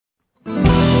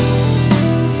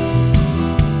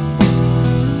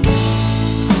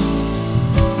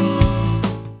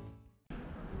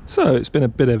So it's been a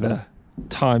bit of a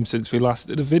time since we last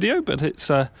did a video, but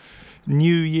it's a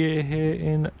new year here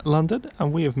in London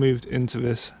and we have moved into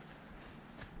this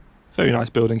very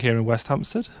nice building here in West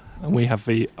Hampstead, and we have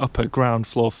the upper ground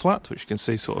floor flat, which you can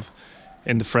see sort of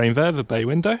in the frame there, the bay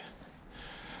window.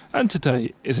 And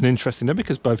today is an interesting day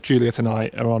because both Juliet and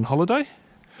I are on holiday.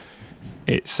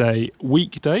 It's a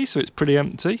weekday, so it's pretty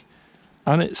empty,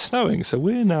 and it's snowing, so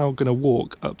we're now going to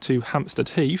walk up to Hampstead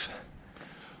Heath,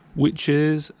 which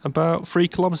is about 3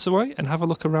 kilometres away, and have a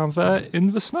look around there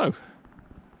in the snow.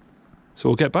 So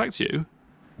we'll get back to you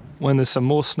when there's some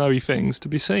more snowy things to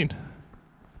be seen.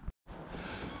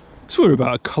 So we're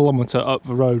about 1 kilometre up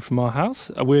the road from our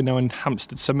house. We're now in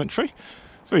Hampstead Cemetery.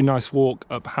 Very nice walk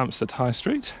up Hampstead High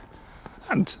Street.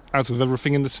 And as with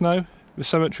everything in the snow, the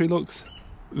cemetery looks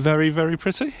very, very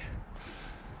pretty.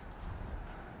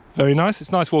 Very nice.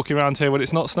 It's nice walking around here when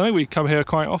it's not snow. We come here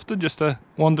quite often just to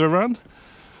wander around.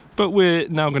 But we're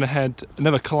now going to head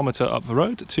another kilometre up the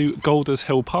road to Golders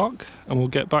Hill Park, and we'll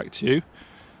get back to you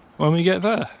when we get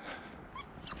there.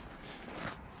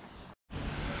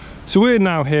 So we're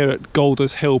now here at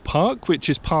Golders Hill Park, which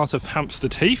is part of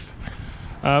Hampstead Heath.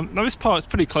 Now this park's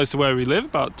pretty close to where we live,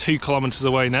 about 2 kilometres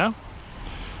away now.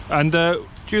 And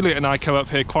Juliet and I come up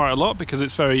here quite a lot because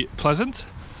it's very pleasant.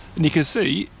 And you can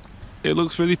see it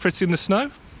looks really pretty in the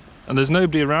snow. And there's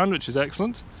nobody around, which is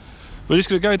excellent. We're just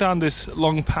going to go down this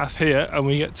long path here and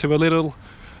we get to a little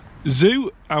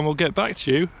zoo, and we'll get back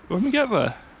to you when we get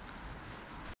there.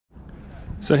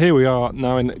 So here we are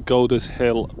now in Golders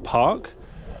Hill Park,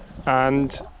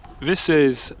 and this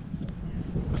is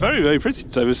very, very pretty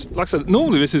today. Like I said,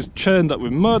 normally this is churned up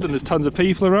with mud and there's tons of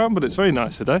people around, but it's very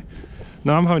nice today.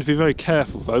 Now I'm having to be very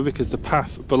careful though, because the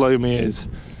path below me is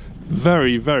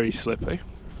very, very slippy.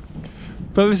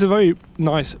 But it's a very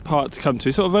nice part to come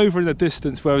to, sort of over in the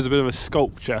distance where there's a bit of a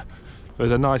sculpture.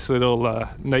 There's a nice little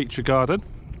nature garden.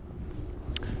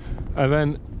 And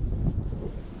then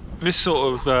this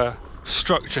sort of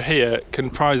structure here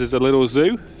comprises a little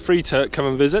zoo, free to come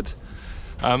and visit.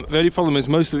 The only problem is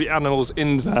most of the animals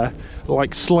in there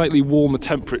like slightly warmer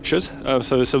temperatures.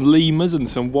 So there's some lemurs and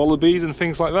some wallabies and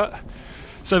things like that.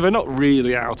 So they're not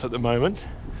really out at the moment.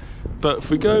 But if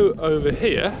we go over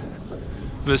here,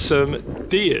 there's some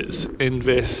deers in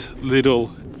this little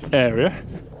area,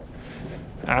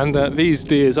 and these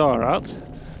deers are out.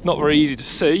 Not very easy to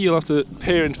see, you'll have to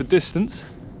peer into the distance,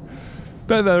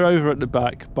 but they're over at the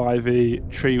back by the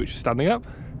tree which is standing up,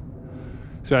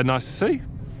 so they're nice to see.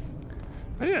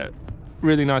 But yeah,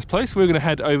 really nice place. We're going to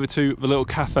head over to the little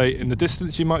cafe in the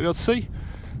distance you might be able to see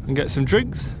and get some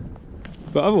drinks,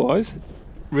 but otherwise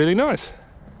really nice.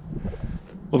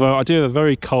 Although I do have a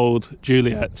very cold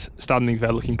Juliet standing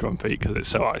there looking grumpy because it's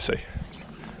so icy.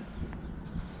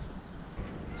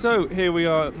 So here we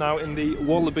are now in the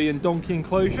wallaby and donkey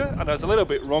enclosure, and I was a little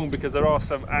bit wrong because there are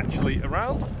some actually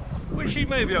around, which you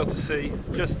may be able to see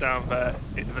just down there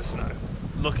in the snow,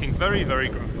 looking very, very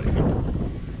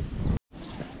grumpy.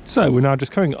 So we're now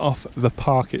just coming off the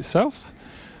park itself,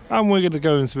 and we're going to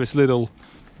go into this little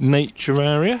nature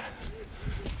area.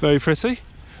 Very pretty.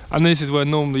 And this is where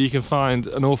normally you can find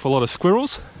an awful lot of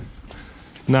squirrels.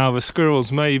 Now the squirrels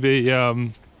may be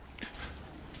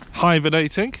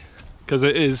hibernating because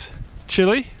it is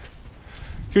chilly.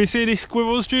 Can you see any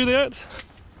squirrels, Juliet?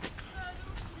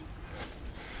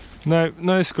 No,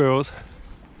 no squirrels.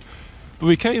 But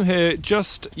we came here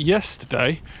just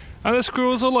yesterday and there's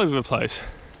squirrels all over the place.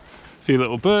 A few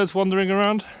little birds wandering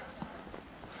around.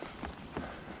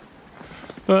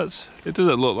 But it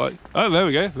doesn't look like... Oh, there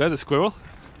we go, there's a squirrel.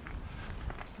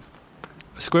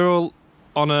 Squirrel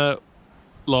on a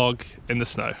log in the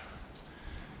snow.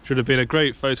 Should have been a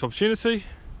great photo opportunity,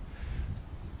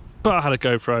 but I had a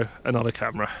GoPro and not a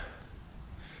camera.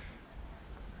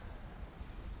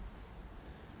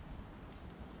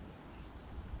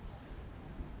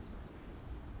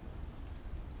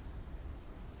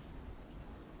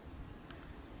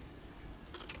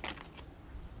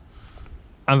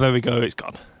 And there we go, it's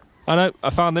gone. I know,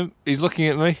 I found him, he's looking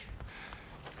at me.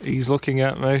 He's looking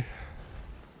at me.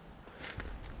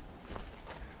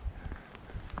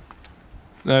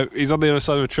 No, he's on the other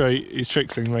side of a tree, he's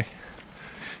tricksing me.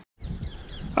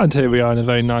 And here we are in a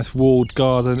very nice walled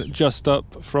garden just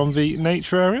up from the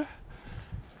nature area.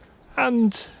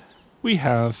 And we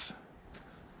have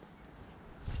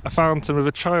a fountain with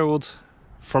a child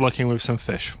frolicking with some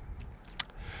fish.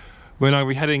 We're now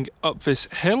be heading up this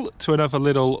hill to another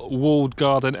little walled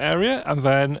garden area, and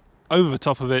then over the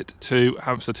top of it to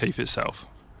Hampstead Heath itself.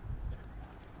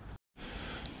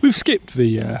 We've skipped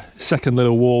the second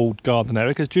little walled garden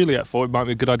area because Juliet thought it might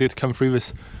be a good idea to come through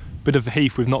this bit of the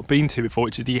heath we've not been to before,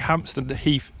 which is the Hampstead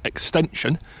Heath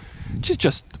extension. which is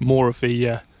just more of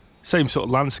the same sort of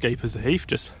landscape as the Heath,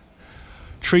 just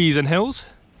trees and hills.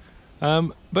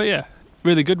 But yeah,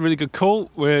 really good call.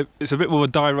 It's a bit more of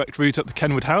a direct route up to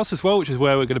Kenwood House as well, which is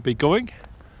where we're going to be going.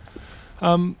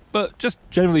 But just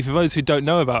generally, for those who don't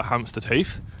know about Hampstead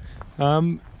Heath,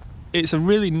 it's a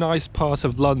really nice part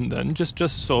of London, just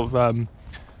sort of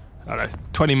I don't know,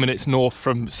 20 minutes north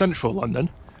from central London,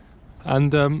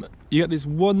 and you get these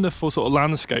wonderful sort of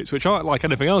landscapes which aren't like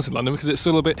anything else in London because it's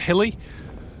still a bit hilly,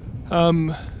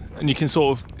 and you can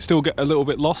sort of still get a little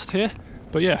bit lost here.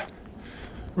 But yeah,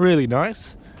 really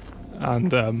nice.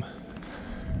 And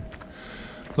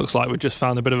looks like we've just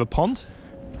found a bit of a pond,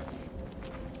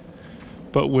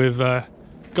 but we've got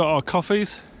our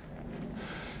coffees,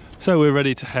 so we're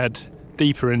ready to head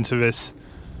deeper into this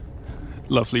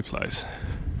lovely place.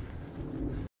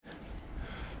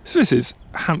 So this is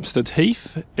Hampstead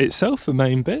Heath itself, the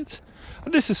main bit,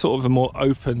 and this is sort of the more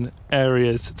open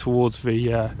areas towards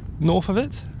the north of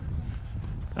it,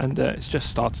 and it's just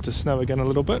started to snow again a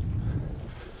little bit.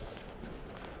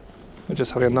 We're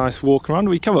just having a nice walk around.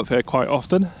 We come up here quite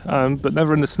often, but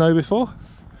never in the snow before.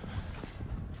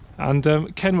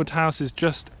 And Kenwood House is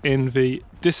just in the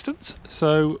distance,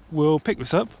 so we'll pick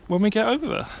this up when we get over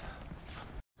there.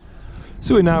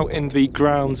 So we're now in the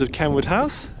grounds of Kenwood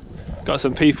House. Got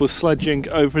some people sledging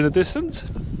over in the distance.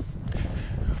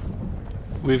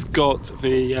 We've got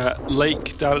the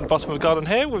lake down at the bottom of the garden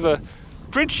here, with a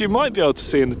bridge you might be able to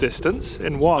see in the distance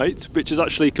in white, which is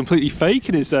actually completely fake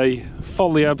and is a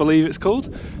folly, I believe it's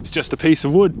called. It's just a piece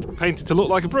of wood painted to look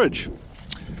like a bridge.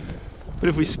 But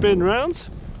if we spin round,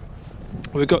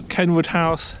 we've got Kenwood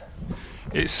House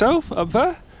itself up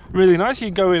there. Really nice, you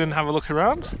can go in and have a look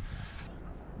around.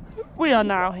 We are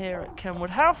now here at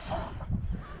Kenwood House.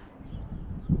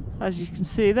 As you can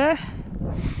see there,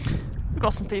 we've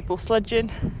got some people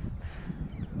sledging.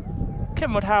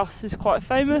 Kenwood House is quite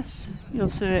famous.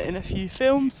 You'll see it in a few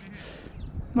films.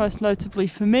 Most notably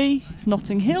for me,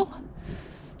 Notting Hill.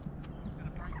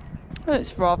 And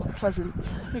it's rather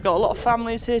pleasant. We've got a lot of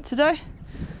families here today,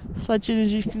 sledging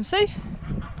as you can see.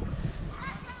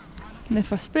 And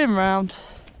if I spin round,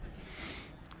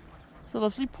 there's a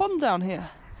lovely pond down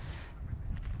here.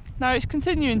 Now it's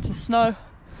continuing to snow.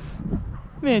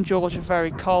 Me and George are very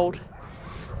cold,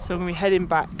 so I'm going to be heading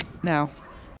back now.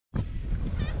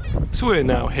 So we're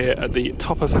now here at the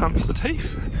top of Hampstead Heath,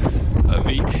 at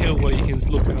the hill where you can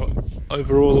look out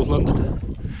over all of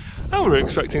London. And we're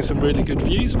expecting some really good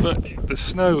views, but the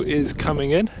snow is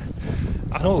coming in,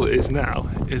 and all it is now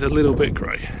is a little bit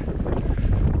grey.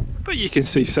 But you can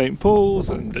see St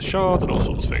Paul's and the Shard and all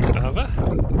sorts of things down there.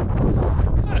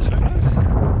 That's very nice.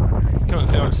 Come up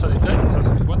here on a sunny day, it's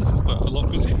absolutely wonderful, but a lot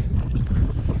busier.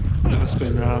 And if I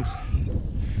spin around,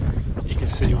 you can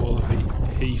see all of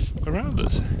the heath around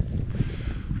us.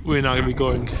 We're now going to be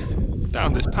going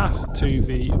down this path to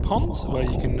the ponds where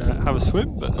you can have a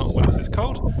swim, but not when it's this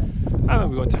cold. And then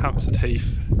we're going to Hampstead Heath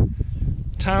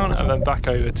town, and then back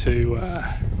over to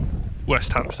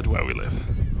West Hampstead where we live.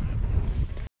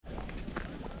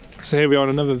 So here we are on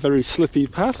another very slippy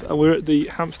path, and we're at the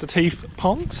Hampstead Heath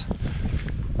ponds.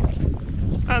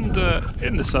 And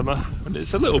in the summer, when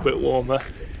it's a little bit warmer,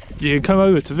 you can come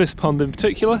over to this pond in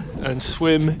particular and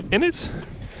swim in it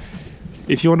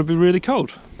if you want to be really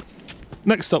cold.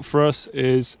 Next stop for us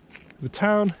is the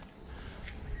town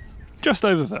just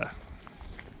over there.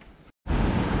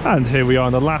 And here we are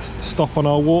on the last stop on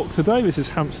our walk today. This is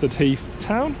Hampstead Heath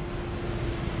town.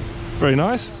 Very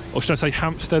nice. Or should I say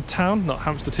Hampstead town, not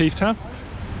Hampstead Heath town.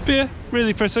 But yeah,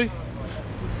 really pretty.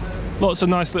 Lots of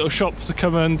nice little shops to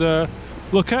come and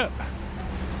look at.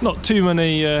 Not too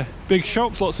many big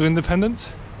shops, lots of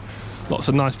independents. Lots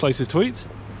of nice places to eat.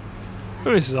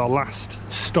 But this is our last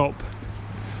stop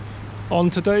on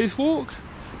today's walk.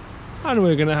 And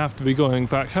we're going to have to be going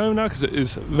back home now because it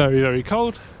is very, very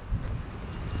cold.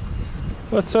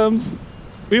 But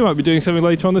we might be doing something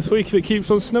later on this week if it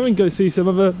keeps on snowing, go see some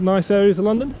other nice areas of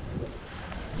London.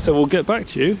 So we'll get back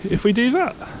to you if we do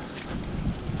that.